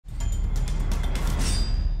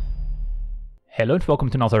Hello and welcome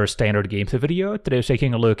to another standard gameplay video. Today we're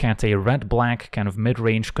taking a look at a red-black kind of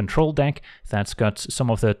mid-range control deck that's got some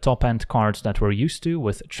of the top-end cards that we're used to,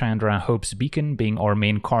 with Chandra, Hope's Beacon being our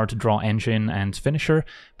main card draw engine and finisher,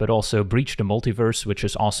 but also Breach the Multiverse, which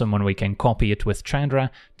is awesome when we can copy it with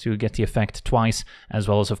Chandra to get the effect twice, as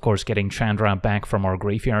well as of course getting Chandra back from our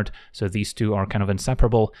graveyard, so these two are kind of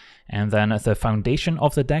inseparable. And then the foundation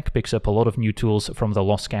of the deck picks up a lot of new tools from the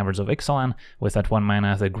Lost Caverns of Ixalan, with at 1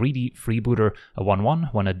 mana the greedy Freebooter, a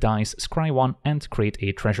 1/1, when it dies, scry 1 and create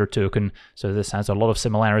a treasure token. So this has a lot of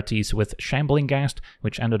similarities with Shambling Ghast,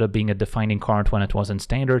 which ended up being a defining card when it was in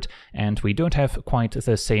Standard, and we don't have quite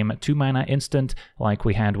the same 2 mana instant like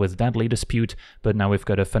we had with Deadly Dispute, but now we've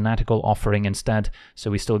got a Fanatical Offering instead,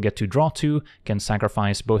 so we still get to draw 2, can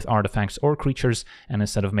sacrifice both artifacts or creatures, and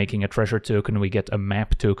instead of making a treasure token we get a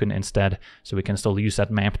map token instead, so we can still use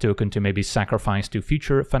that map token to maybe sacrifice to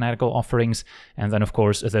future Fanatical Offerings. And then of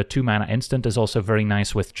course the 2 mana instant is also very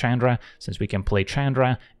nice with Chandra, since we can play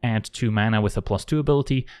Chandra, add 2 mana with a +2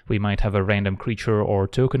 ability, we might have a random creature or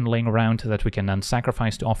token laying around that we can then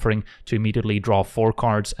sacrifice to Offering to immediately draw 4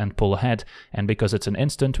 cards and pull ahead, and because it's an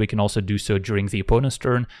instant we can also do so during the opponent's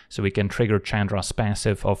turn, so we can trigger Chandra's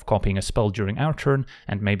passive of copying a spell during our turn,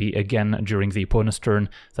 and maybe again during the opponent's turn.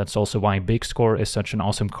 That's also why Big Score is such an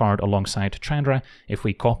awesome card alongside Chandra. If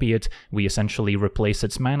we copy it, we essentially replace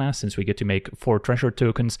its mana, since we get to make 4 treasure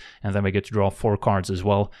tokens, and then we get to draw 4 cards as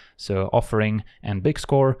well. So Offering and Big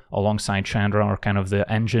Score alongside Chandra are kind of the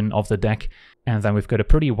engine of the deck. And then we've got a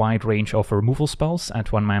pretty wide range of removal spells.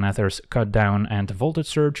 At 1 mana there's Cut Down and Voltage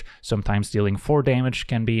Surge. Sometimes dealing 4 damage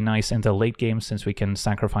can be nice in the late game, since we can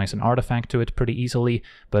sacrifice an artifact to it pretty easily,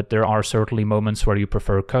 but there are certainly moments where you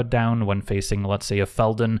prefer Cut Down when facing, let's say, a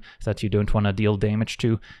Feldon that you don't want to deal damage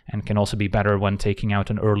to, and can also be better when taking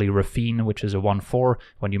out an early Rafine, which is a 1/4,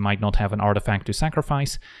 when you might not have an artifact to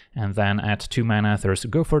sacrifice. And then at 2 mana there's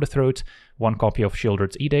Go for the Throat, 1 copy of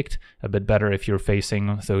Sheoldred's Edict, a bit better if you're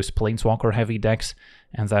facing those Planeswalker heavy decks,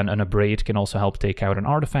 and then an Abrade can also help take out an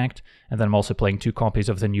artifact. And then I'm also playing 2 copies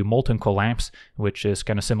of the new Molten Collapse, which is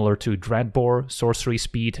kind of similar to Dreadbore, sorcery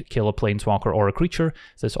speed, kill a Planeswalker or a creature.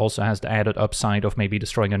 This also has the added upside of maybe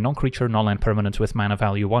destroying a non-creature, non-land permanent with mana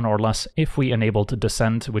value 1 or less if we enabled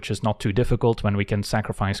Descent, which is not too difficult when we can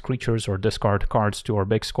sacrifice creatures or discard cards to our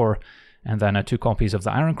Big Score. And then 2 copies of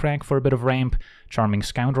the Ironcrag for a bit of ramp. Charming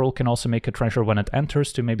Scoundrel can also make a treasure when it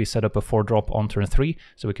enters to maybe set up a 4-drop on turn 3,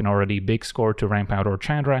 so we can already Big Score to ramp out our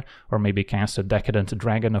Chandra, or maybe cast a Decadent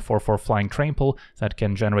Dragon, a 4/4 flying trample that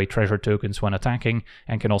can generate treasure tokens when attacking,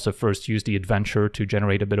 and can also first use the Adventure to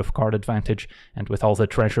generate a bit of card advantage. And with all the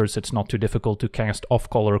treasures it's not too difficult to cast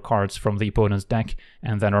off-color cards from the opponent's deck.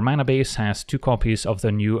 And then our mana base has 2 copies of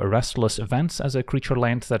the new Restless Events as a creature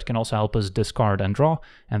land that can also help us discard and draw,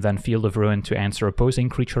 and then Field of Ruin to answer opposing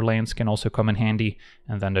creature lands can also come in handy.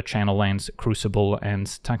 And then the channel lands Crucible and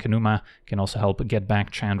Takenuma can also help get back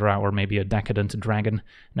Chandra or maybe a Decadent Dragon.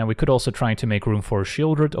 Now we could also try to make room for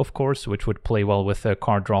Sheoldred, of course, which would play well with a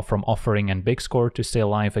card draw from Offering and Big Score to stay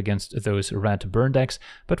alive against those red burn decks,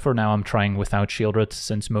 but for now I'm trying without Sheoldred,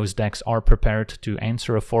 since most decks are prepared to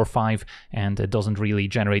answer a 4/5 and it doesn't really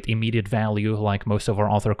generate immediate value like most of our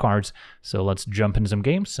other cards. So let's jump into some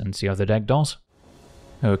games and see how the deck does.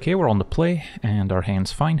 Okay, we're on the play and our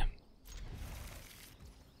hand's fine.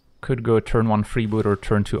 Could go turn 1 Freebooter,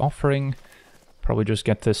 turn 2 Offering. Probably just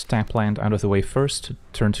get this tap land out of the way first.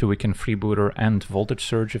 Turn 2 we can Freebooter and Voltage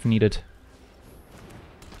Surge if needed.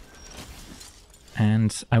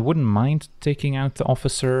 And I wouldn't mind taking out the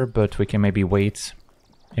Officer, but we can maybe wait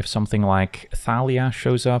if something like Thalia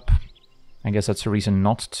shows up. I guess that's a reason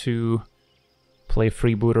not to play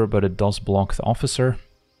Freebooter, but it does block the Officer,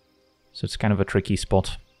 so it's kind of a tricky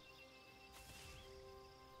spot.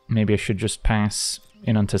 Maybe I should just pass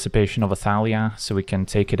in anticipation of a Thalia, so we can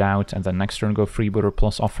take it out and then next turn go Freebooter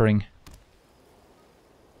plus Offering.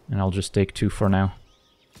 And I'll just take 2 for now.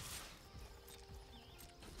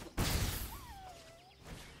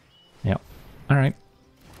 Yep, alright.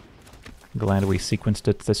 Glad we sequenced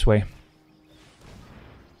it this way,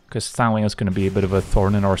 because Thalia is going to be a bit of a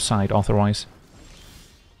thorn in our side otherwise.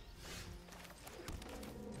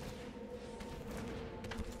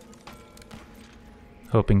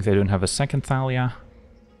 Hoping they don't have a second Thalia.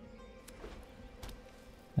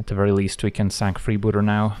 At the very least we can sack Freebooter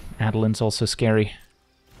now. Adeline's also scary.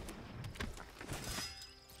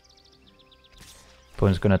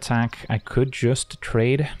 Opponent's gonna attack. I could just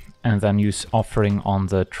trade and then use Offering on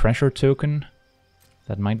the treasure token.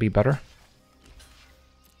 That might be better.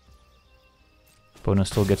 Opponent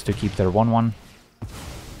still gets to keep their 1/1.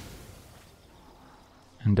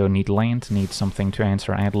 And don't need land, need something to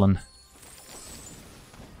answer Adeline.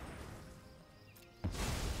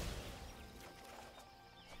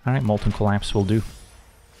 Alright, Molten Collapse will do.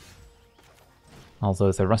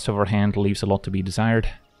 Although the rest of our hand leaves a lot to be desired.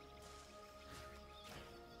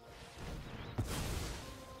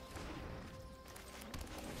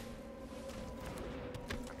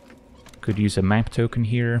 Could use a map token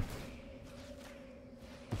here.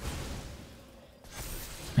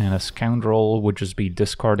 And a Scoundrel would just be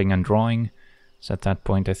discarding and drawing. So at that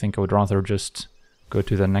point I think I would rather just go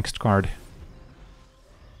to the next card.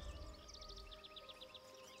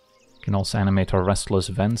 Can also animate our Restless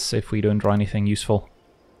Vents if we don't draw anything useful.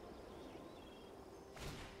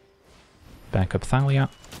 Backup Thalia.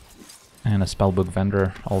 And a Spellbook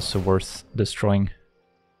Vendor, also worth destroying.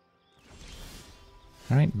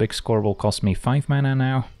 Alright, big score will cost me 5 mana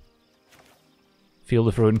now. Field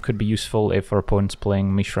of Ruin could be useful if our opponent's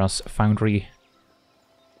playing Mishra's Foundry.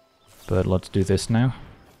 But let's do this now.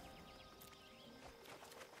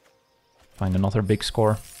 Find another big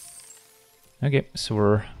score. Okay, so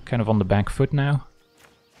we're kind of on the back foot now.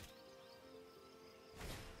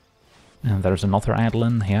 And there's another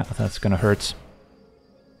Adeline. Yeah, that's gonna hurt.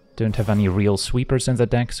 Don't have any real sweepers in the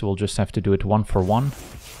deck, so we'll just have to do it 1 for 1.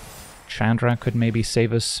 Chandra could maybe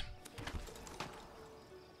save us.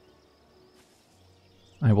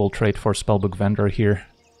 I will trade for Spellbook Vendor here.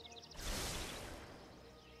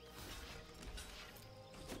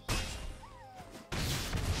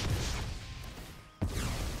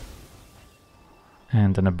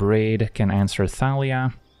 And an Abrade can answer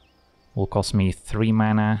Thalia. Will cost me 3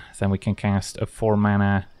 mana. Then we can cast a 4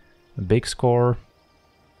 mana big score.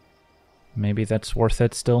 Maybe that's worth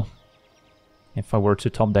it still. If I were to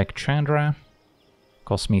top deck Chandra,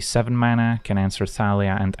 cost me 7 mana, can answer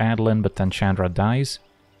Thalia and Adeline, but then Chandra dies.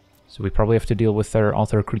 So we probably have to deal with their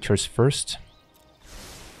other creatures first.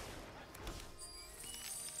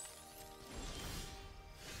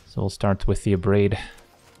 So we'll start with the Abrade.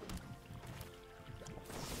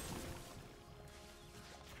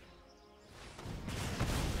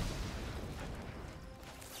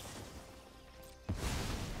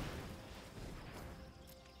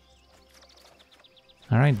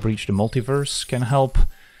 Alright, Breach the Multiverse can help.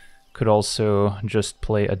 Could also just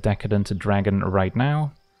play a Decadent Dragon right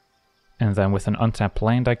now. And then with an untapped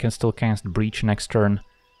land I can still cast Breach next turn.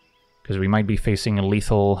 Because we might be facing a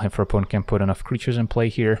lethal if our opponent can put enough creatures in play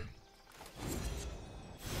here.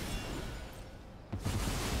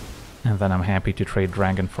 And then I'm happy to trade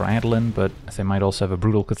Dragon for Adeline, but they might also have a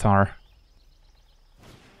Brutal Cathar.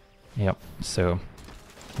 Yep, so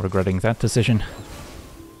regretting that decision.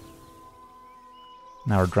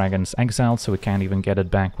 Now our Dragon's exiled, so we can't even get it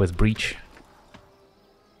back with Breach.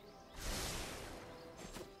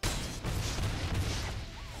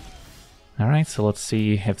 Alright, so let's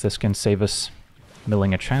see if this can save us.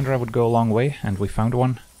 Milling a Chandra would go a long way, and we found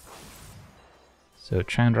one. So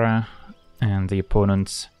Chandra and the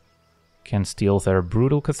opponents can steal their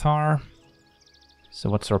Brutal Cathar. So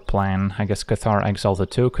what's our plan? I guess Cathar exile the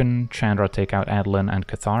token, Chandra take out Adeline and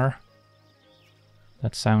Cathar.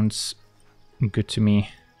 That sounds good to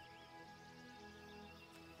me.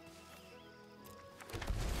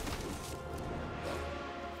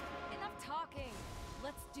 Enough talking.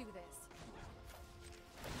 Let's do this.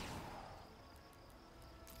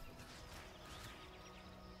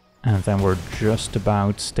 And then we're just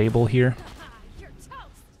about stable here.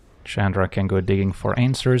 Chandra can go digging for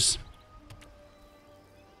answers.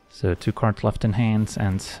 So 2 cards left in hand,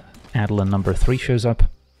 and Adeline number 3 shows up.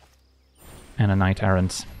 And a Knight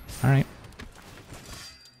Errant. Alright.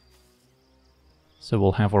 So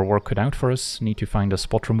we'll have our work cut out for us. Need to find a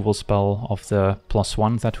spot removal spell of the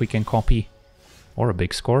 +1 that we can copy. Or a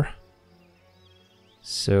big score.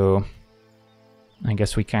 So I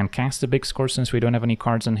guess we can't cast a big score since we don't have any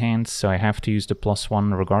cards in hand, so I have to use the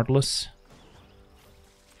 +1 regardless.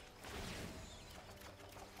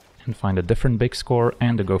 And find a different big score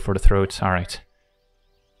and a Go for the Throat. Alright.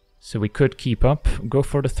 So we could keep up, Go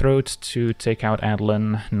for the Throat to take out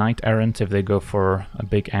Adeline, Knight Errant. If they go for a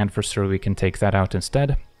big adversary, we can take that out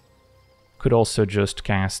instead. Could also just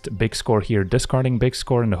cast Big Score here, discarding Big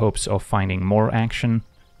Score in the hopes of finding more action,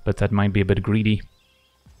 but that might be a bit greedy.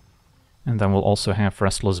 And then we'll also have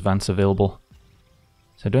Restless Vents available.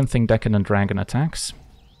 So I don't think Decadent Dragon attacks.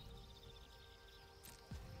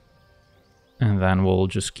 And then we'll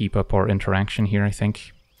just keep up our interaction here, I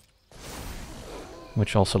think.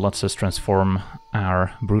 Which also lets us transform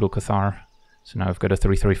our Brutal Cathar. So now I've got a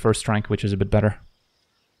 3/3 first strike, which is a bit better.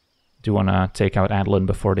 Do want to take out Adeline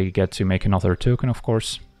before they get to make another token, of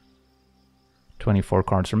course. 24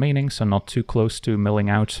 cards remaining, so not too close to milling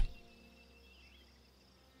out.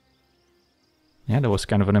 Yeah, that was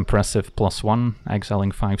kind of an impressive +1,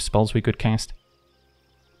 exiling 5 spells we could cast.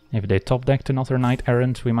 If they top decked another Knight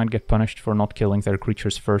Errant, we might get punished for not killing their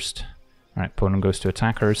creatures first. Alright, opponent goes to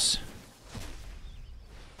attackers.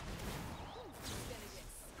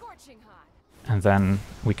 And then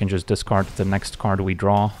we can just discard the next card we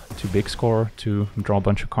draw to big score to draw a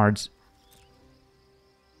bunch of cards.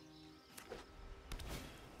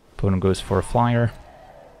 Opponent goes for a flyer.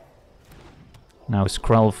 Now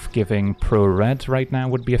Skrelv giving pro red right now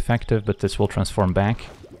would be effective, but this will transform back.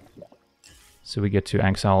 So we get to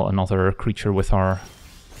exile another creature with our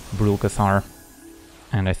Brul Cathar.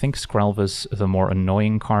 And I think Skrelv is the more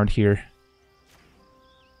annoying card here.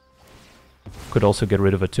 Could also get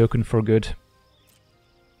rid of a token for good.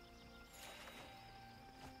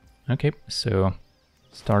 Okay, so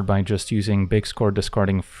start by just using big score,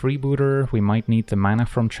 discarding Freebooter. We might need the mana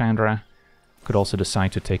from Chandra. Could also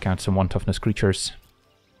decide to take out some 1 toughness creatures.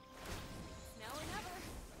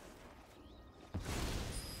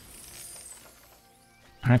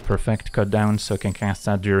 Alright, perfect. Cut down, so I can cast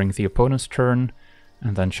that during the opponent's turn.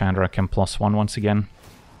 And then Chandra can +1 once again.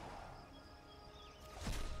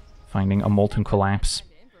 Finding a Molten Collapse.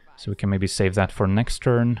 So we can maybe save that for next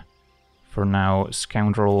turn. For now,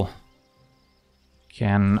 Scoundrel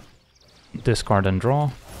can discard and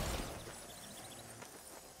draw.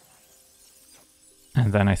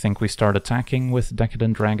 And then I think we start attacking with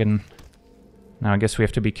Decadent Dragon. Now I guess we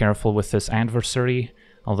have to be careful with this adversary,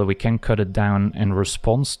 although we can cut it down in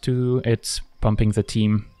response to its pumping the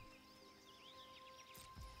team.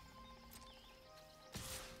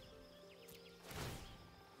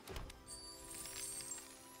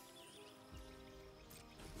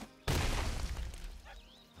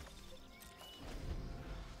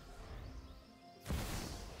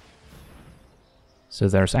 So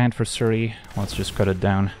there's adversary, let's just cut it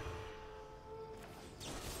down.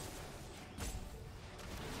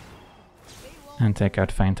 And take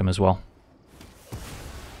out Phantom as well.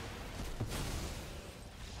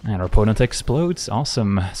 And our opponent explodes,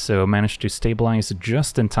 awesome. So managed to stabilize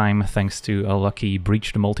just in time thanks to a lucky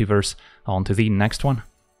Breach the Multiverse. On to the next one.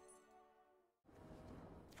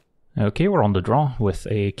 Okay, we're on the draw with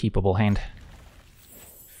a keepable hand.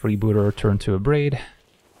 Freebooter, turn to a Braid.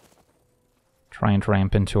 Try and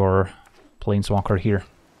ramp into our Planeswalker here.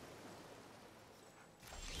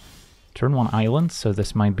 Turn 1 island, so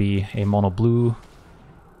this might be a mono-blue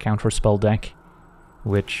counterspell deck,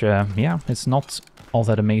 which, yeah, it's not all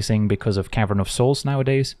that amazing because of Cavern of Souls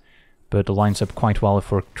nowadays, but it lines up quite well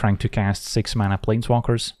if we're trying to cast 6 mana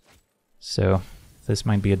Planeswalkers, so this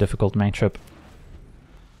might be a difficult matchup.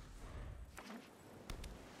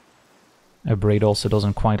 A Braid also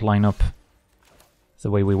doesn't quite line up the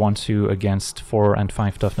way we want to against 4 and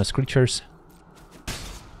 5 toughness creatures.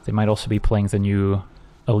 They might also be playing the new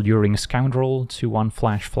Alluring Scoundrel, 2/1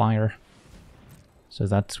 Flash Flyer, so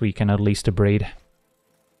that we can at least a Braid.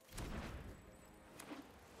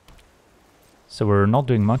 So we're not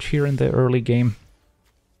doing much here in the early game.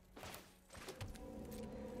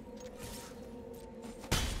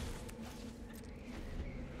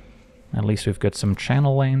 At least we've got some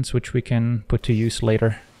channel lands which we can put to use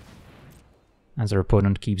later. As our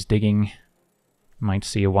opponent keeps digging, might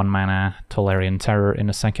see a 1 mana Tolarian Terror in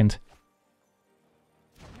a second.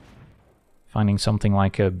 Finding something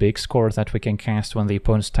like a big score that we can cast when the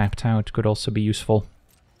opponent's tapped out could also be useful.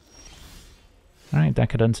 Alright,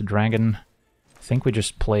 Decadent Dragon. I think we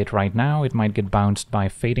just play it right now. It might get bounced by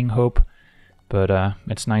Fading Hope, but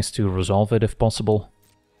it's nice to resolve it if possible.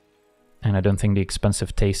 And I don't think the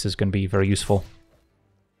Expensive Taste is going to be very useful.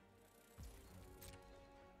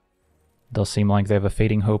 Does seem like they have a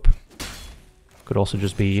Fading Hope. Could also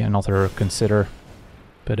just be another Consider.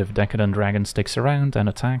 But if Decadent Dragon sticks around and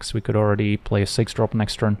attacks, we could already play a 6-drop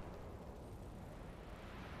next turn.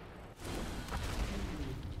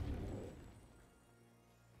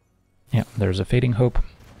 Yeah, there's a Fading Hope.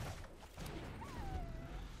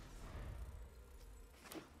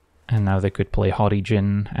 And now they could play Haughty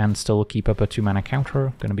Djinn and still keep up a 2-mana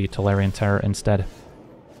counter. Gonna be Tolarian Terror instead.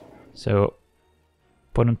 So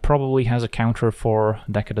opponent probably has a counter for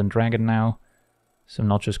Decadent Dragon now, so I'm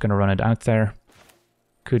not just gonna run it out there.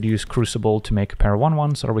 Could use Crucible to make a pair of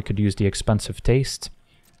 1/1s, or we could use the Expensive Taste,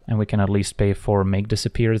 and we can at least pay for Make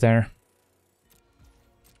Disappear there.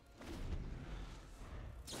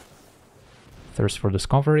 Thirst for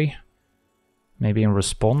Discovery. Maybe in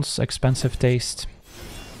response, Expensive Taste.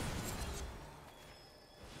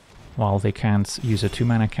 While they can't use a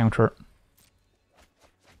 2-mana counter.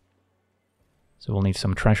 So we'll need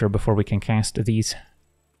some treasure before we can cast these.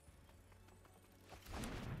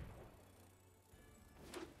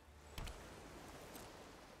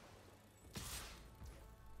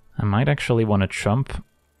 I might actually want to chump,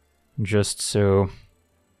 just so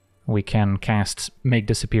We can cast Make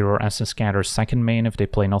Disappear or Essence Scatter second main if they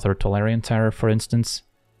play another Tolarian Terror, for instance.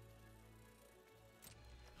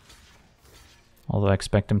 Although I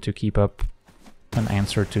expect them to keep up an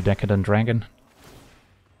answer to Decadent Dragon.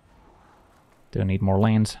 Don't need more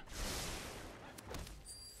lands.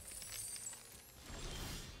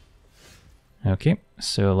 Okay,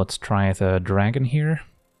 so let's try the dragon here.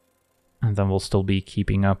 And then we'll still be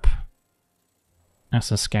keeping up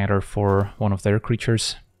Essence Scatter for one of their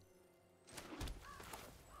creatures.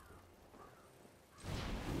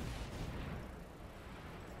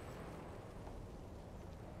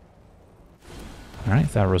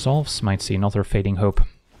 Alright, that resolves. Might see another Fading Hope.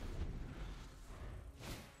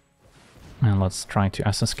 And let's try to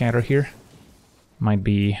Essence Scatter here. Might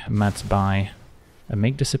be met by a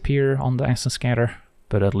Make Disappear on the Essence Scatter,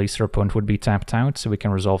 but at least our opponent would be tapped out, so we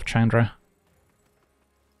can resolve Chandra.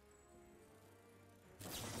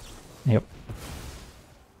 Yep.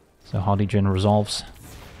 So Haughty Djinn resolves.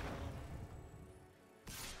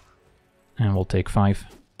 And we'll take 5.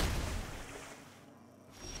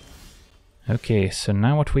 Okay, so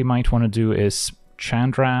now what we might want to do is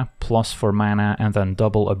Chandra plus 4 mana and then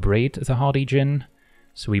double Abrade the Haughty Djinn.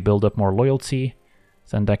 So we build up more loyalty.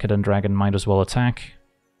 Then Decadent Dragon might as well attack.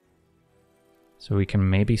 So we can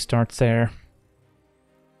maybe start there.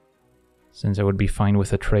 Since I would be fine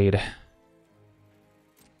with a trade.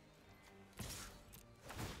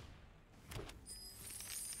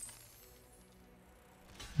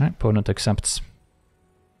 Alright, opponent accepts.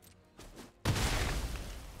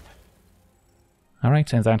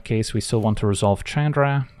 Alright, in that case we still want to resolve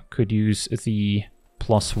Chandra. Could use the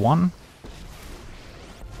 +1.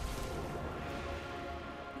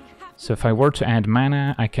 So if I were to add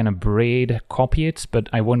mana, I can Abrade, copy it, but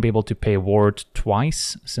I won't be able to pay Ward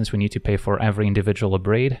twice, since we need to pay for every individual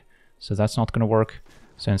Abrade. So that's not going to work.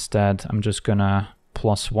 So instead, I'm just gonna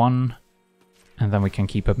 +1, and then we can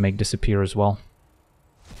keep up Make Disappear as well.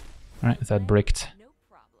 Alright, that bricked.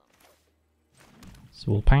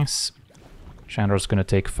 So we'll pass. Chandra's gonna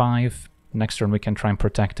take 5. Next turn we can try and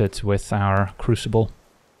protect it with our Crucible.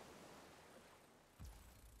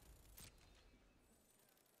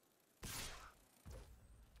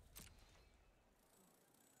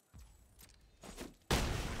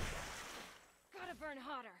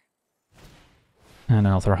 And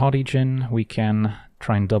another Haughty Djinn. We can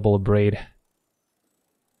try and double Abrade.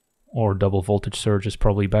 Or double Voltage Surge is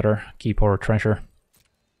probably better. Keep our treasure.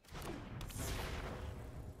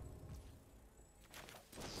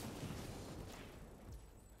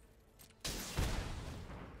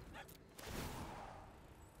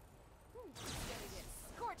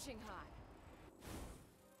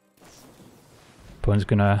 Opponent's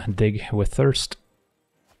gonna dig with Thirst.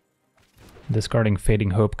 Discarding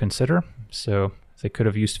Fading Hope, consider. So they could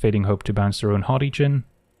have used Fading Hope to bounce their own Haughty Djinn.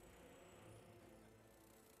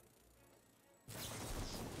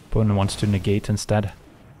 Opponent wants to negate instead.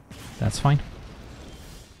 That's fine.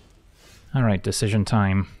 Alright, decision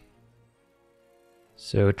time.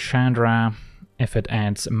 So Chandra, if it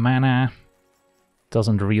adds mana,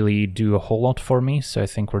 doesn't really do a whole lot for me, so I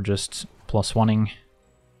think we're just +1ing.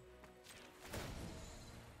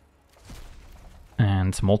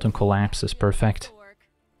 And Molten Collapse is perfect.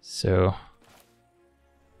 So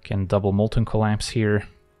can double Molten Collapse here.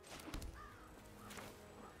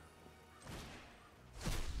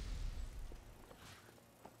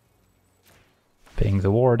 Paying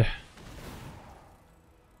the ward.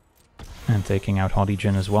 And taking out Haughty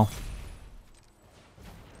Djinn as well.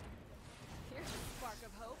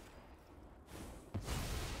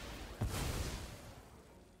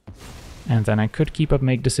 And then I could keep up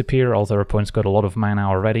Make Disappear, although our opponent's got a lot of mana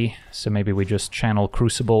already, so maybe we just channel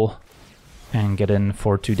Crucible and get in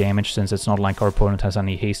for 2 damage, since it's not like our opponent has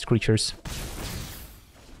any haste creatures.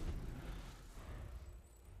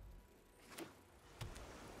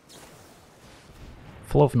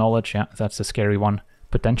 Flow of Knowledge, yeah, that's a scary one.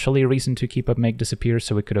 Potentially a reason to keep up Make Disappear,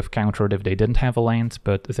 so we could have countered if they didn't have a land,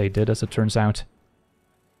 but they did, as it turns out.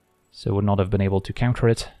 So would not have been able to counter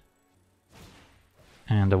it.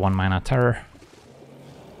 And a 1 mana Terror.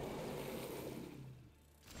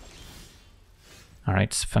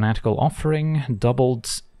 Alright, Fanatical Offering,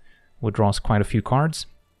 doubled, withdraws quite a few cards.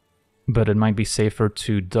 But it might be safer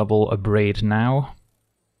to double Abrade now,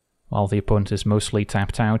 while the opponent is mostly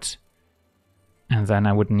tapped out. And then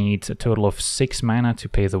I would need a total of 6 mana to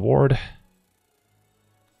pay the ward.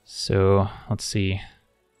 So, let's see.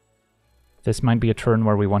 This might be a turn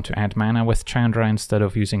where we want to add mana with Chandra instead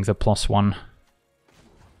of using the +1.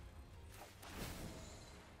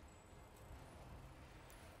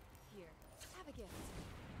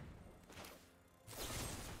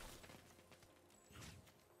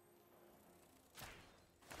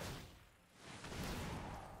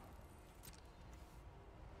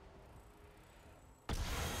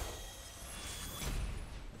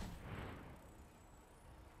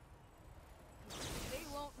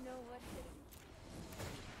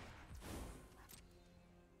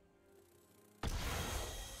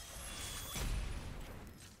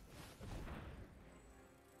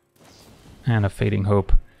 And a Fading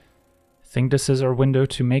Hope. I think this is our window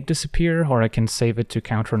to make disappear, or I can save it to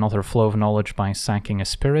counter another Flow of Knowledge by sacking a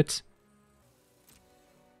Spirit.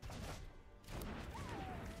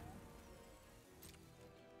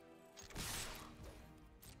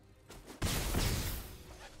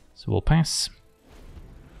 So we'll pass.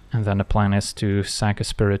 And then the plan is to sack a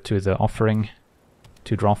Spirit to the Offering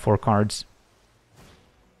to draw 4 cards.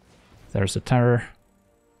 There's a Terror.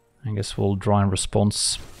 I guess we'll draw in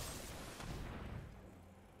response.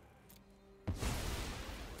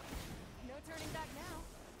 No turning back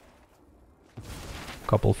now.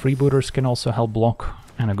 Couple Freebooters can also help block,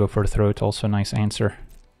 and a Go for the Throat, also a nice answer.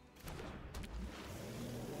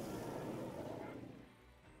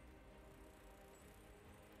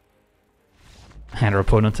 And our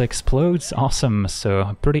opponent explodes. Awesome.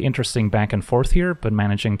 So pretty interesting back and forth here, but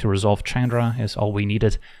managing to resolve Chandra is all we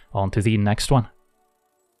needed. On to the next one.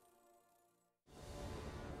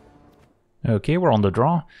 Okay, we're on the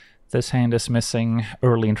draw. This hand is missing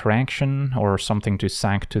early interaction or something to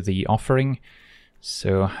sack to the Offering,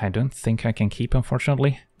 so I don't think I can keep,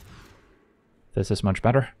 unfortunately. This is much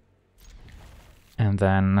better. And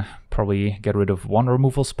then probably get rid of 1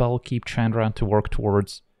 removal spell, keep Chandra to work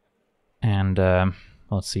towards. And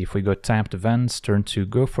let's see, if we go tapped events, turn to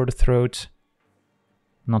Go for the Throat.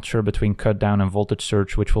 Not sure between Cut Down and Voltage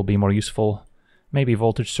Surge which will be more useful. Maybe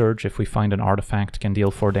Voltage Surge if we find an artifact can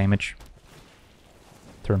deal 4 damage.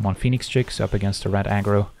 Turn 1 Phoenix Chicks up against a red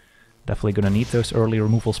aggro. Definitely gonna need those early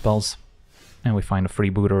removal spells. And we find a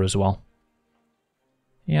Freebooter as well.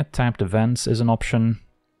 Yeah, tapped events is an option.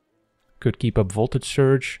 Could keep up Voltage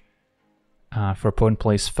Surge. For opponent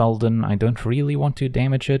plays Felden, I don't really want to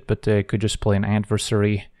damage it, but could just play an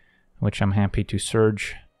Adversary, which I'm happy to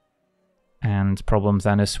Surge. And problem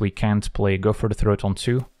then is we can't play Go for the Throat on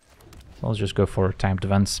 2, so I'll just go for tapped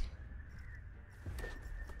events.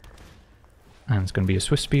 And it's gonna be a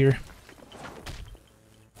Swift Spear.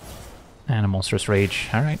 And a Monstrous Rage,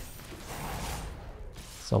 alright.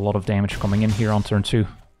 So a lot of damage coming in here on turn 2.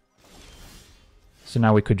 So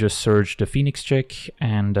now we could just Surge the Phoenix Chick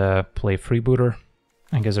and play Freebooter.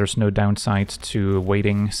 I guess there's no downside to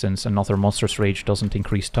waiting, since another Monstrous Rage doesn't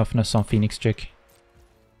increase toughness on Phoenix Chick.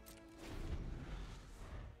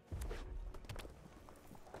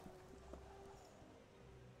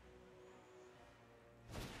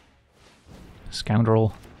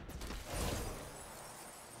 Scoundrel.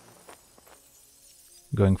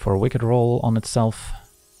 Going for a Wicked Roll on itself.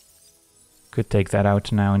 Could take that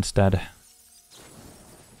out now instead.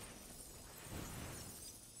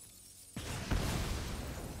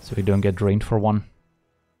 So we don't get drained for 1.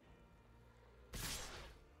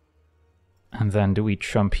 And then do we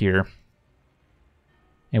chump here?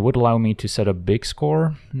 It would allow me to set a big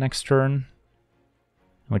score next turn,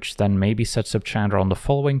 which then maybe sets up Chandra on the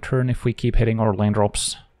following turn if we keep hitting our land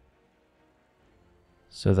drops.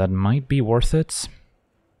 So that might be worth it.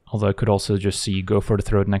 Although I could also just see Go for the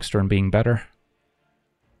Throat next turn being better.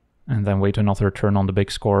 And then wait another turn on the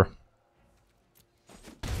big score.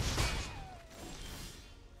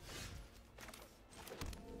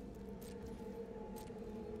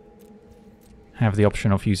 Have the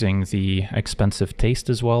option of using the expensive Taste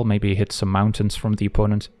as well, maybe hit some mountains from the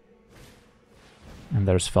opponent. And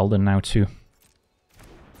there's Felden now too.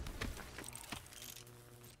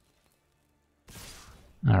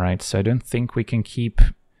 Alright, so I don't think we can keep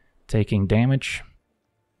taking damage.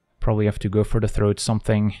 Probably have to Go for the Throat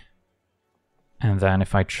something. And then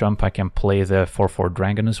if I chump, I can play the 4/4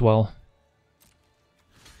 Dragon as well.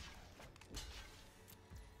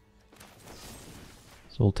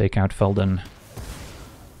 So we'll take out Felden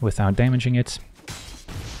without damaging it.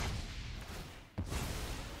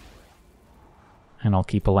 And I'll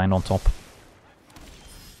keep a land on top.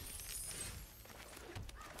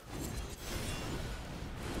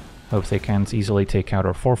 Hope they can't easily take out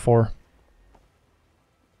our 4/4.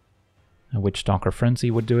 A Witchstalker Frenzy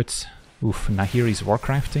would do it. Oof, Nahiri's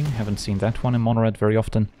Warcrafting. Haven't seen that one in Mono Red very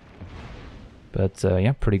often. But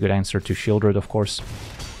yeah, pretty good answer to Shieldred, of course.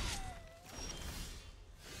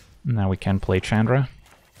 Now we can play Chandra.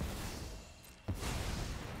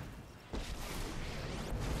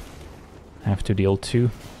 Have to deal 2,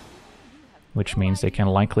 which means they can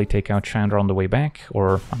likely take out Chandra on the way back,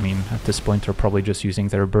 or, I mean, at this point they're probably just using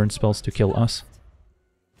their burn spells to kill us.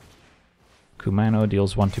 Kumano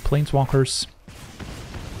deals 1 to Planeswalkers.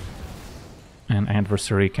 And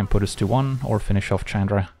Adversary can put us to 1, or finish off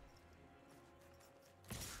Chandra.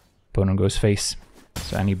 Opponent goes face,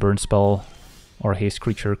 so any burn spell or haste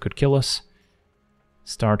creature could kill us.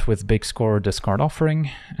 Start with big score, discard Offering,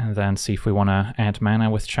 and then see if we want to add mana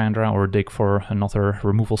with Chandra or dig for another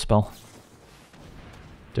removal spell.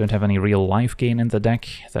 Don't have any real life gain in the deck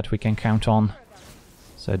that we can count on,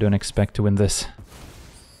 so I don't expect to win this.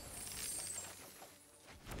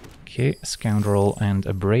 Okay, Scoundrel and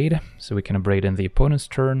Abrade, so we can Abrade in the opponent's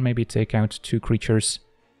turn, maybe take out 2 creatures.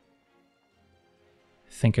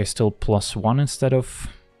 I think I still +1 instead of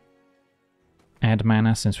add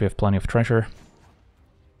mana, since we have plenty of treasure.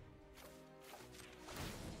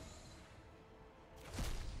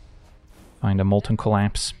 Find a Molten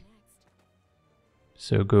Collapse.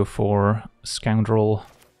 So go for Scoundrel,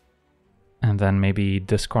 and then maybe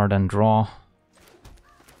discard and draw.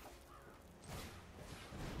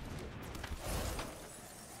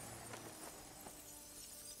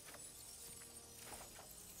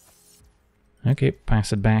 Okay,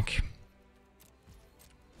 pass it back.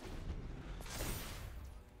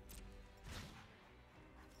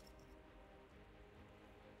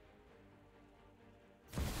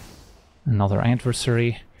 Another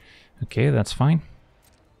adversary. Okay, that's fine.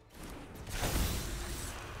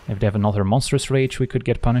 If they have another Monstrous Rage, we could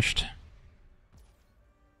get punished.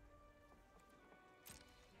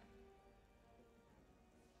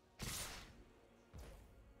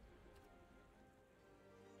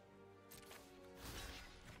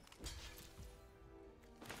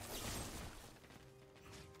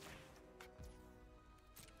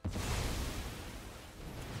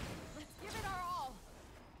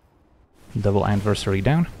 Double adversary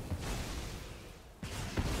down.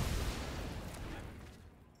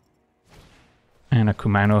 And a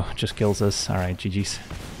Kumano just kills us. Alright, GG's.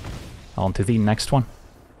 On to the next one. So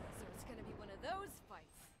it's gonna be one of those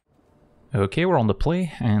fights. Okay, we're on the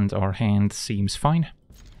play, and our hand seems fine.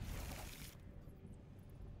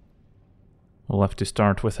 We'll have to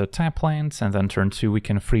start with a tap land, and then turn 2 we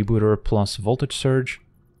can Freebooter plus Voltage Surge.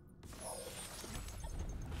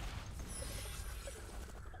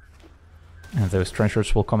 And those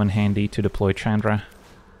treasures will come in handy to deploy Chandra.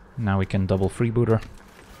 Now we can double Freebooter.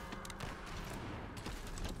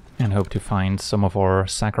 And hope to find some of our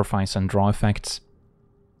sacrifice and draw effects.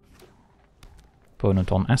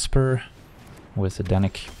 Opponent on Esper with a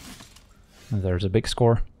Danik. And there's a big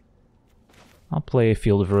score. I'll play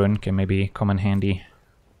Field of Ruin, can maybe come in handy.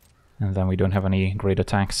 And then we don't have any great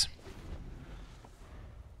attacks.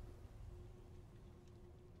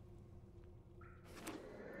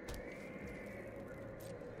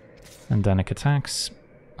 And Danik attacks.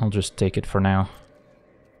 I'll just take it for now.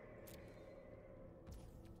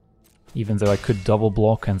 Even though I could double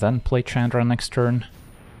block and then play Chandra next turn.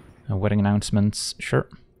 Wedding announcements, sure.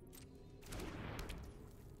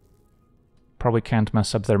 Probably can't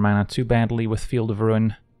mess up their mana too badly with Field of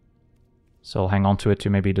Ruin. So I'll hang on to it to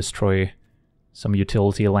maybe destroy some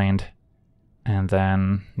utility land. And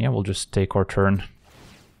then, yeah, we'll just take our turn.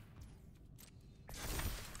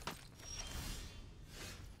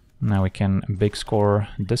 Now we can big score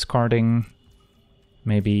discarding,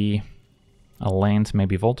 maybe a land,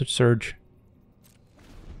 maybe Voltage Surge.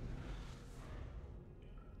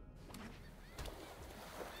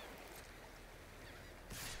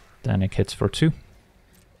 Then it hits for 2.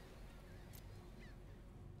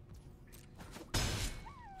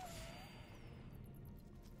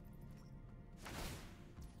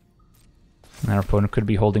 Our opponent could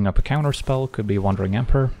be holding up a counterspell, could be Wandering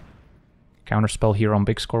Emperor. Counterspell here on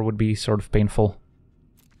big score would be sort of painful.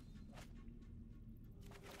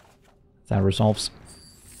 That resolves.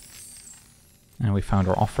 And we found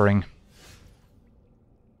our offering.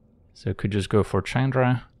 So could just go for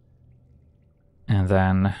Chandra. And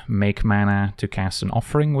then make mana to cast an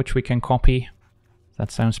offering, which we can copy.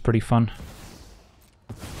 That sounds pretty fun.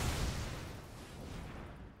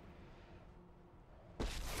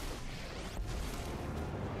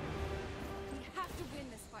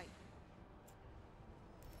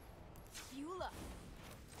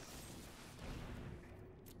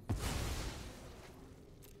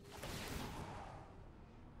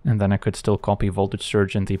 And then I could still copy Voltage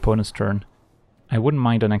Surge in the opponent's turn. I wouldn't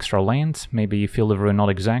mind an extra land, maybe Field of Ruin, not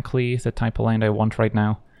exactly the type of land I want right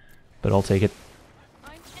now, but I'll take it.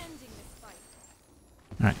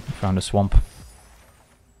 Alright, found a swamp.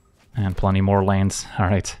 And plenty more lands,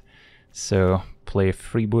 alright. So, play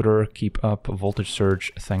Freebooter, keep up Voltage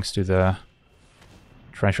Surge thanks to the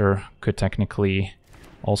treasure. Could technically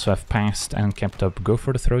also have passed and kept up Go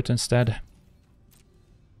for the Throat instead.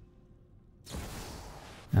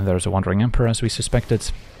 And there's a Wandering Emperor as we suspected.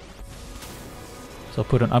 So I'll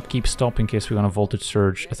put an upkeep stop in case we want to Voltage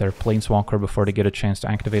Surge their Planeswalker before they get a chance to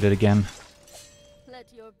activate it again.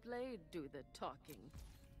 Let your blade do the talking.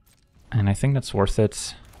 And I think that's worth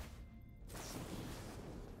it.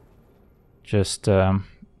 Just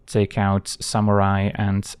take out Samurai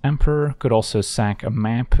and Emperor. Could also sack a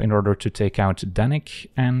map in order to take out Danik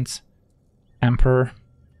and Emperor.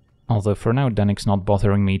 Although for now Danik's not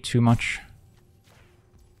bothering me too much.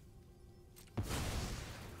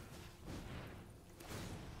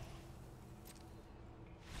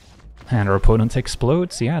 And our opponent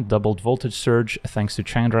explodes, yeah, doubled voltage surge thanks to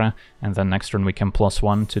Chandra, and then next turn we can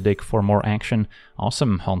 +1 to dig for more action.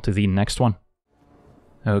 Awesome, on to the next one.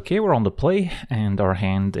 Okay, we're on the play, and our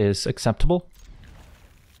hand is acceptable.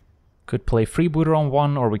 Could play Freebooter on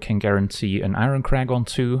 1, or we can guarantee an Iron Crag on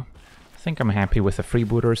 2. I think I'm happy with the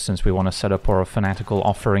Freebooter, since we want to set up our Fanatical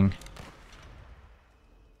Offering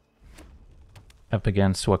up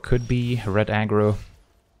against what could be red aggro.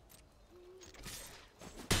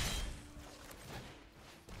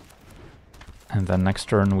 And then next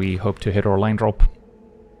turn we hope to hit our line drop.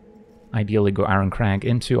 Ideally go Iron Crag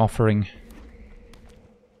into Offering.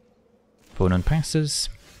 Opponent passes.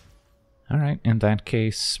 Alright, in that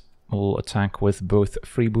case we'll attack with both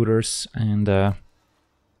Freebooters and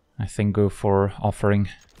I think go for Offering.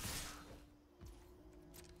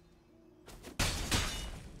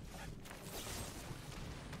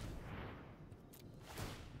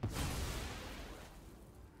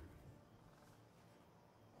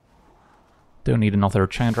 Don't need another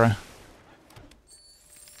Chandra.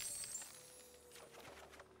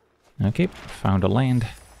 Okay, found a land.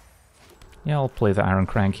 Yeah, I'll play the Iron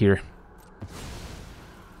Crag here.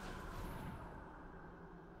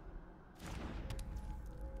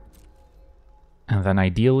 And then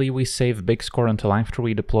ideally we save big score until after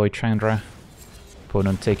we deploy Chandra.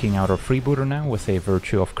 Opponent taking out our Freebooter now with a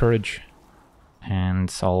Virtue of Courage.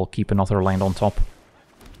 And I'll keep another land on top.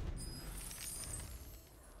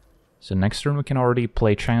 So next turn we can already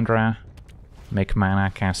play Chandra, make mana,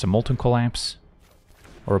 cast a Molten Collapse.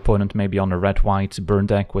 Our opponent may be on a red-white burn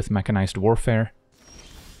deck with Mechanized Warfare.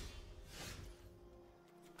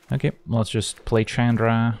 Okay, let's just play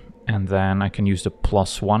Chandra, and then I can use the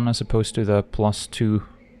 +1 as opposed to the +2.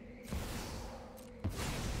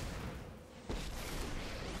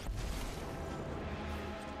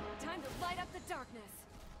 Time to light up the darkness.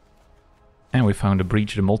 And we found a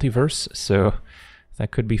Breach the Multiverse, so that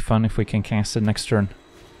could be fun if we can cast it next turn.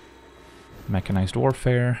 Mechanized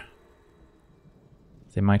Warfare.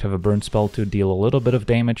 They might have a burn spell to deal a little bit of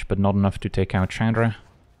damage, but not enough to take out Chandra.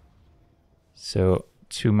 So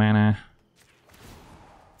 2 mana.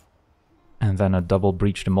 And then a double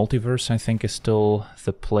Breach the Multiverse I think is still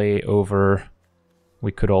the play over.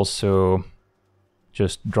 We could also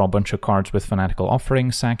just draw a bunch of cards with Fanatical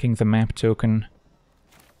Offering, sacking the map token.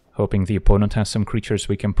 Hoping the opponent has some creatures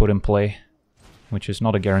we can put in play. Which is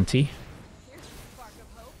not a guarantee.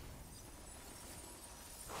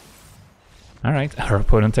 Alright, our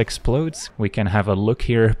opponent explodes. We can have a look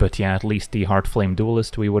here, but yeah, at least the Heartflame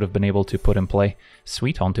Duelist we would have been able to put in play.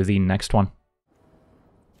 Sweet, on to the next one.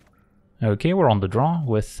 Okay, we're on the draw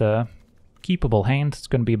with a keepable hand. It's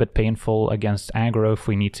going to be a bit painful against aggro if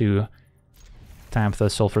we need to tap the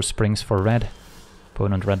Sulphur Springs for red.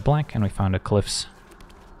 Opponent red-black, and we found a Cliffs.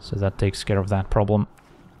 So that takes care of that problem.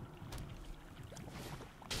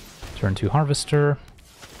 Turn 2 Harvester.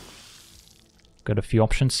 Got a few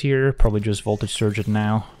options here, probably just Voltage Surge it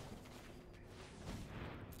now.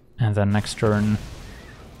 And then next turn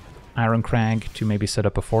Iron Crag to maybe set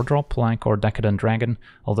up a 4-drop like our Decadent Dragon.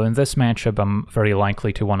 Although in this matchup I'm very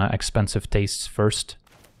likely to want to Expensive Tastes first.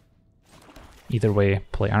 Either way,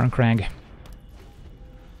 play Iron Crag.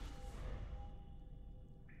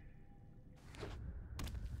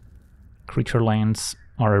 Creature lands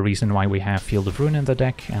are a reason why we have Field of Ruin in the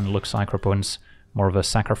deck, and looks like our opponent's more of a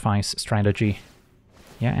sacrifice strategy.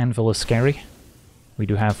 Yeah, Anvil is scary. We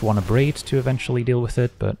do have one Abrade to eventually deal with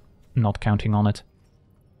it, but not counting on it.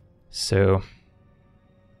 So,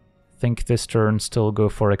 think this turn still go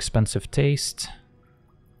for Expensive Taste.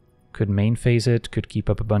 Could main phase it, could keep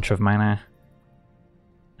up a bunch of mana.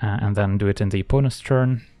 And then do it in the opponent's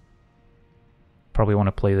turn. Probably want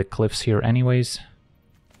to play the Cliffs here anyways.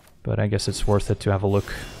 But I guess it's worth it to have a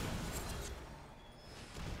look.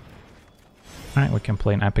 Alright, we can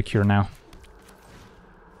play an Epicure now.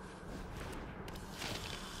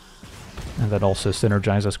 And that also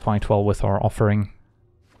synergizes quite well with our offering.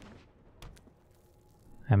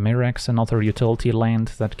 And Mirax, another utility land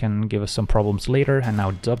that can give us some problems later, and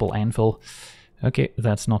now double Anvil. Okay,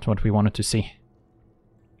 that's not what we wanted to see.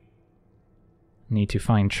 Need to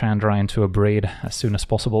find Chandra into a Braid as soon as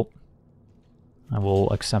possible. I will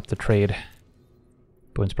accept the trade.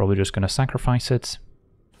 Opponent's probably just going to sacrifice it.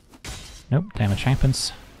 Nope, damage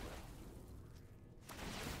happens.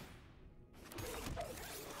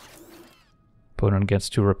 Opponent gets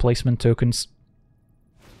 2 replacement tokens.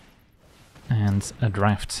 and a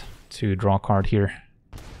draft to draw a card here.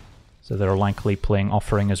 So they're likely playing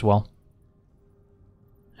Offering as well.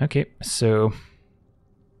 Okay, so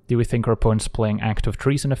do we think our opponent's playing Act of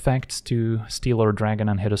Treason effects to steal our dragon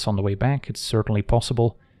and hit us on the way back? It's certainly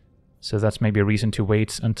possible. So that's maybe a reason to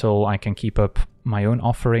wait until I can keep up my own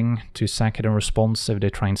Offering to sack it in response if they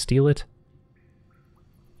try and steal it.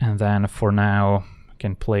 And then for now, I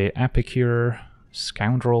can play Epicure,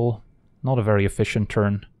 Scoundrel. Not a very efficient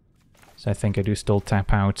turn. So I think I do still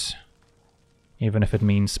tap out, even if it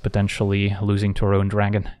means potentially losing to our own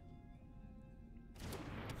dragon.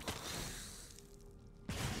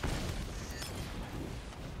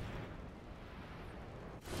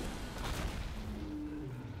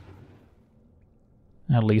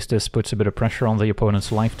 At least this puts a bit of pressure on the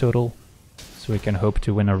opponent's life total, so we can hope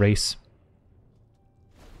to win a race.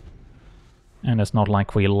 And it's not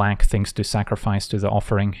like we lack things to sacrifice to the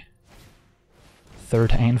Offering.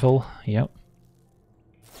 Third Anvil, yep.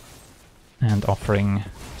 And Offering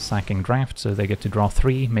sacking draft, so they get to draw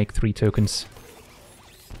 3, make 3 tokens.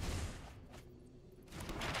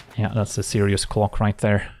 Yeah, that's a serious clock right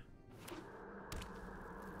there.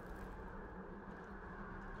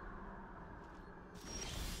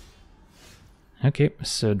 Okay,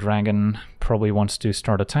 so Dragon probably wants to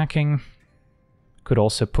start attacking. Could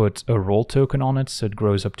also put a roll token on it, so it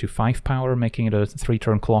grows up to 5 power, making it a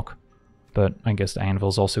 3-turn clock. But I guess the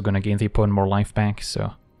Anvil's also going to gain the opponent more life back,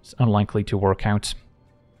 so it's unlikely to work out.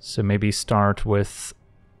 So maybe start with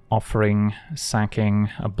Offering, sacking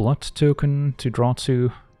a blood token to draw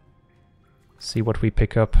 2. See what we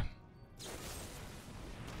pick up.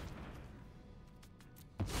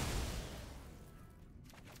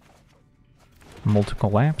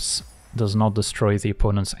 Multi-collapse does not destroy the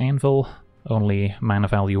opponent's Anvil, only mana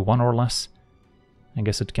value 1 or less. I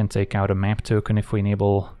guess it can take out a map token if we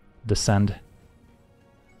enable Descend.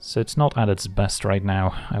 So it's not at its best right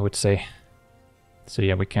now, I would say. So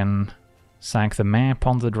yeah, we can sack the map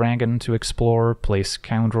on the dragon to explore, play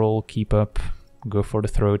Scoundrel, keep up, go for the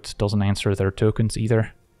throat, doesn't answer their tokens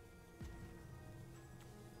either.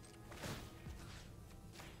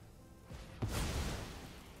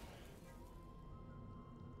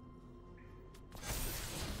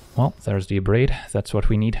 Well, there's the Abrade, that's what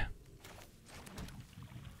we need.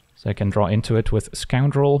 So I can draw into it with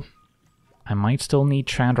Scoundrel. I might still need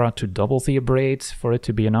Chandra to double the Abrade for it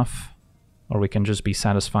to be enough. Or we can just be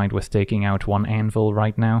satisfied with taking out 1 Anvil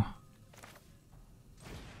right now.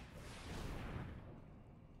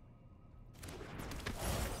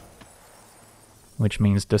 Which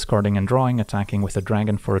means discarding and drawing, attacking with a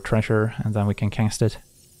dragon for a treasure, and then we can cast it.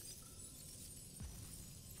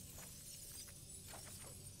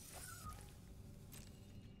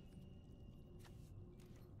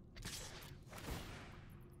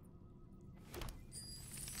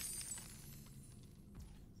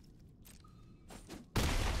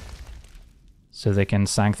 So they can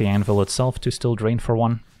sack the Anvil itself to still drain for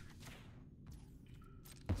 1.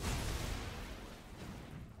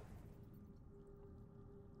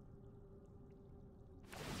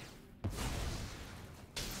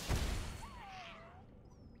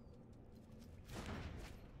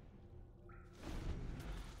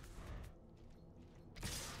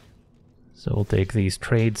 So we'll take these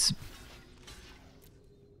trades.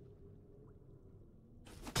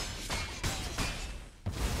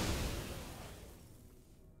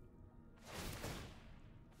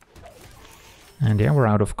 And yeah, we're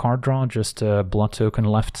out of card draw, just a blood token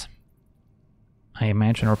left. I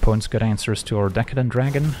imagine our opponent's got answers to our Decadent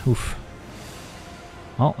Dragon. Oof.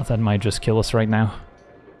 Well, that might just kill us right now.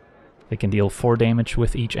 They can deal 4 damage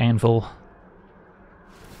with each Anvil.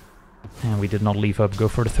 And we did not leave up Go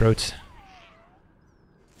for the Throat.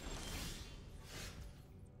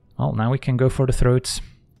 Well, now we can go for the Throat,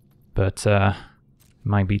 but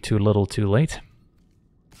might be too little too late.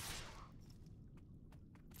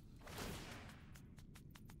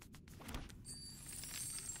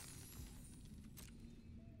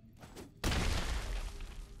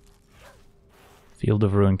 Field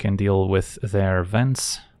of Ruin can deal with their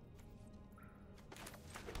vents.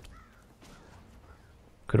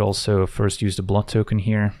 Could also first use the blood token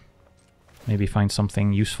here. Maybe find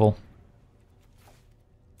something useful.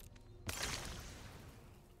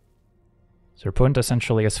 So our opponent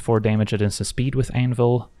essentially has 4 damage at instant speed with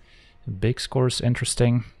Anvil. Big score's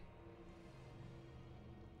interesting.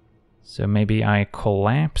 So maybe I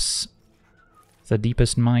collapse the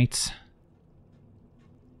Deepest Might.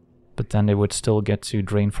 But then they would still get to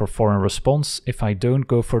drain for 4 in response. If I don't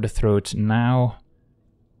go for the Throat now,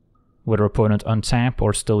 would our opponent untap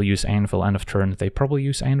or still use Anvil end of turn? They probably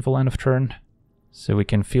use Anvil end of turn. So we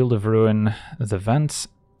can Field of Ruin the vent.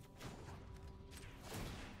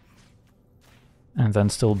 And then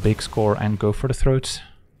still big score and go for the throat.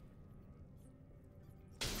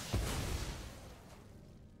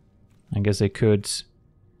 I guess they could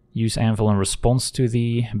use Anvil in response to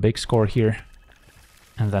the big score here.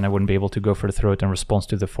 And then I wouldn't be able to go for the throat in response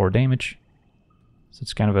to the 4 damage. So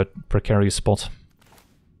it's kind of a precarious spot.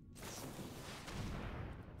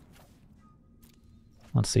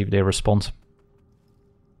 Let's see if they respond.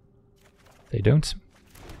 They don't.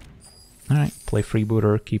 Alright, play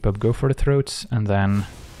Freebooter, keep up, go for the throat, and then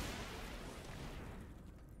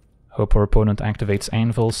hope our opponent activates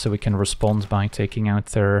Anvil so we can respond by taking out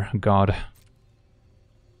their god.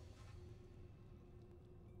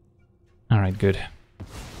 Alright, good.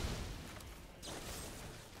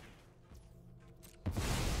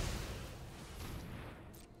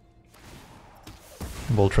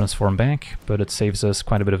 We'll transform back, but it saves us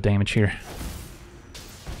quite a bit of damage here.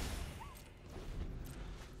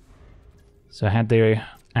 So had they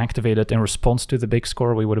activated in response to the big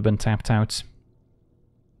score, we would have been tapped out.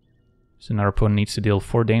 So now our opponent needs to deal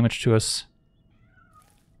 4 damage to us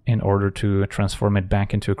in order to transform it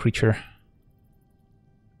back into a creature.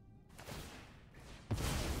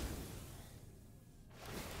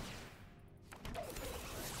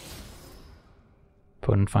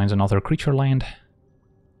 Opponent finds another creature land.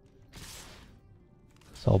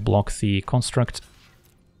 So I'll block the construct.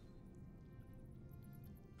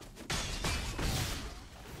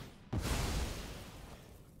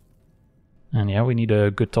 And yeah, we need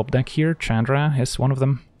a good top deck here. Chandra is one of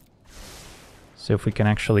them. So if we can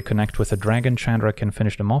actually connect with a dragon, Chandra can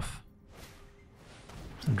finish them off.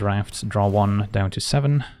 Drafts, draw 1 down to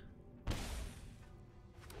 7.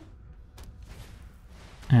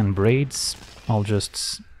 And braids, I'll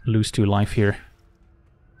just lose 2 life here.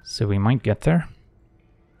 So we might get there.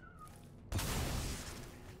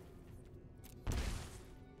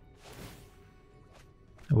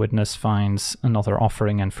 The Witness finds another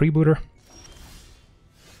Offering and Freebooter.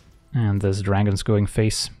 And this dragon's going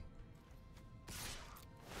face.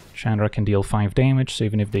 Chandra can deal 5 damage, so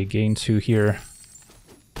even if they gain 2 here,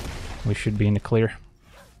 we should be in the clear.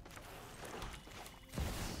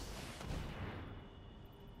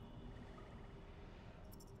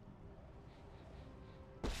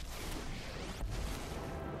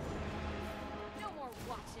 No more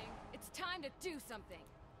watching. It's time to do something.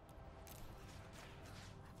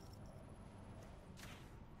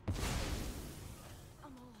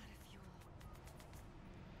 I'm all out of fuel.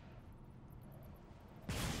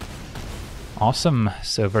 Awesome,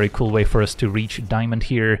 so very cool way for us to reach Diamond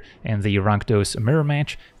here in the Rakdos mirror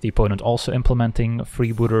match. The opponent also implementing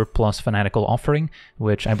Freebooter plus Fanatical Offering,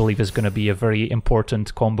 which I believe is going to be a very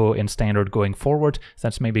important combo in Standard going forward.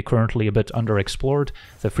 That's maybe currently a bit underexplored.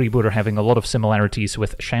 The Freebooter having a lot of similarities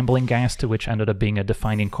with Shambling Ghast, which ended up being a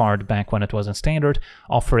defining card back when it was in Standard.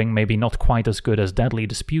 Offering maybe not quite as good as Deadly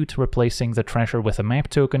Dispute, replacing the treasure with a map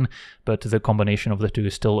token, but the combination of the two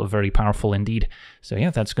is still very powerful indeed. So yeah,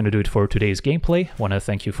 that's going to do it for today's gameplay. Want to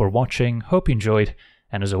thank you for watching, hope you enjoyed,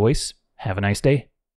 and as always, have a nice day.